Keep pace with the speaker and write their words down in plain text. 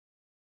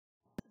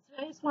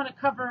I just want to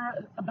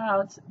cover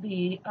about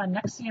the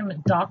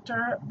NXIVM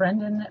doctor,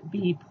 Brendan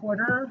B.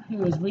 Porter,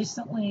 who has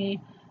recently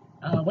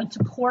went to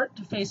court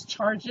to face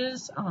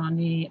charges on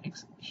the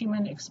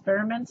human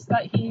experiments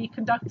that he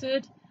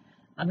conducted.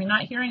 I mean,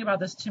 not hearing about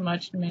this too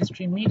much in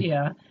mainstream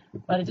media,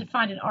 but I did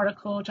find an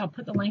article, which I'll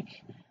put the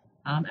link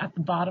at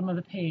the bottom of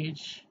the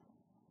page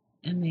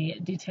in the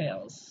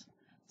details.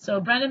 So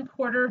Brendan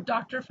Porter,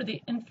 doctor for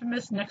the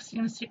infamous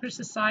NXIVM secret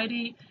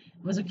society,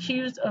 was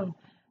accused of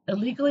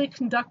illegally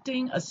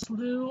conducting a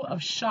slew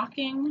of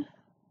shocking,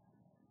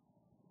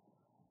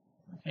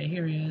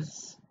 here he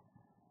is,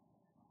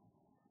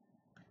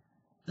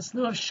 a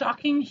slew of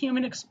shocking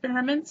human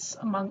experiments,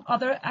 among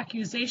other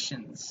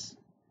accusations.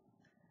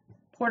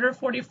 Porter,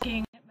 44,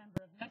 being a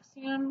member of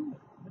NXIVM,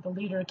 with the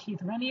leader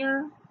Keith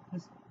Renier,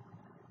 who's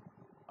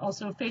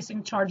also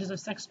facing charges of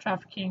sex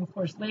trafficking,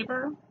 forced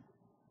labor.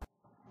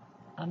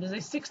 There's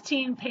a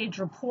 16-page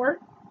report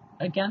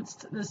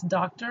against this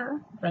doctor,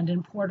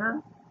 Brendan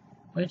Porter,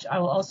 which I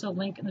will also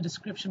link in the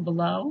description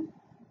below.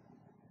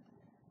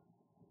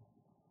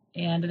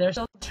 And they're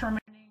still determining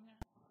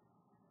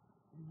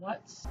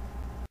what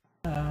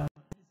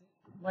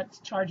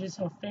charges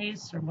he'll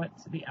face or what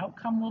the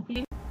outcome will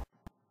be.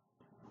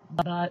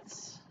 But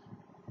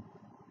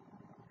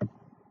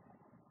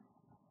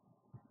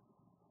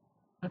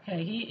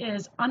okay, he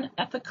is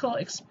unethical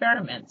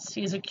experiments.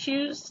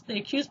 They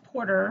accused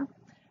Porter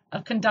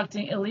of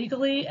conducting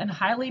illegally and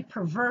highly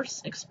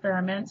perverse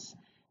experiments.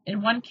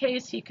 In one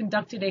case, he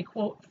conducted a,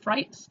 quote,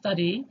 Fright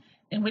study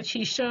in which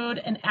he showed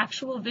an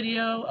actual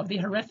video of the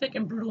horrific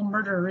and brutal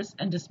murders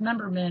and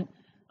dismemberment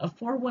of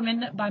 4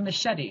 women by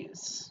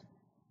machetes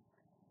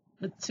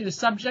to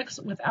subjects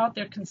without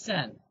their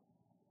consent.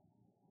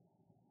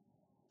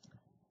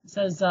 It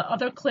says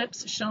other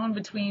clips shown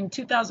between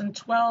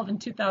 2012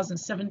 and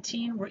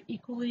 2017 were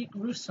equally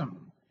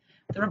gruesome.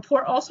 The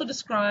report also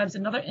describes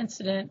another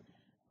incident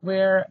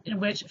in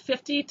which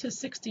 50 to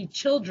 60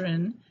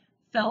 children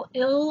fell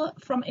ill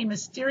from a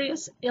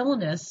mysterious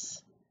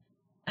illness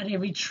at a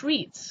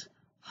retreat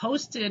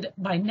hosted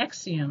by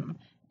NXIVM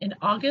in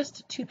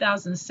August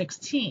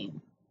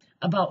 2016.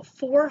 About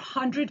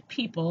 400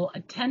 people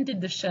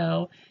attended the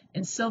show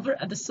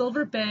at the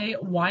Silver Bay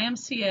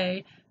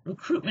YMCA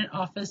recruitment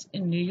office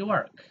in New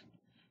York.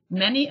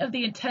 Many of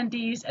the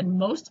attendees and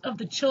most of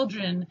the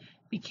children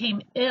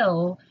became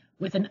ill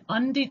with an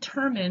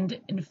undetermined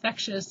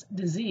infectious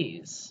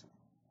disease.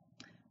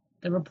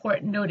 The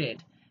report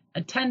noted,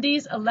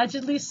 attendees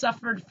allegedly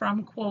suffered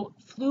from, quote,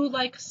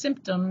 flu-like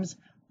symptoms,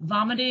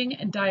 vomiting,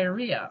 and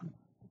diarrhea.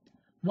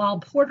 While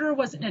Porter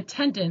was in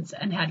attendance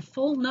and had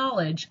full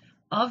knowledge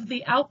of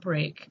the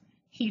outbreak,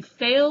 he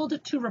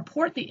failed to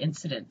report the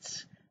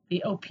incident,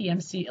 the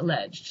OPMC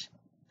alleged.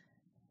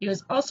 He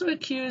was also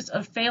accused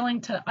of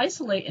failing to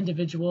isolate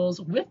individuals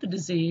with the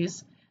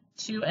disease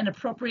to an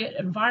appropriate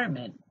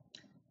environment.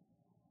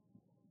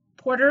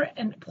 Porter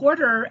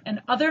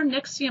and other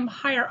NXIVM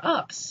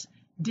higher-ups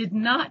did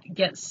not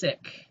get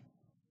sick.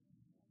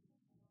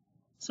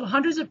 So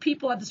hundreds of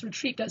people at this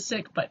retreat got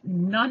sick, but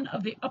none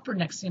of the upper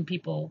NXIVM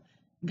people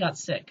got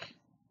sick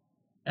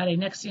at a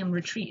NXIVM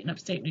retreat in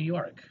upstate New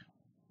York.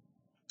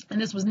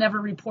 And this was never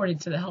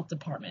reported to the Health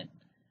Department.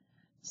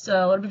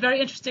 So it'll be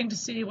very interesting to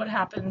see what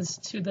happens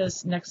to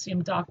this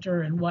NXIVM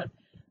doctor and what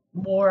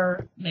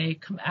more may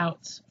come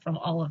out from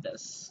all of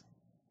this.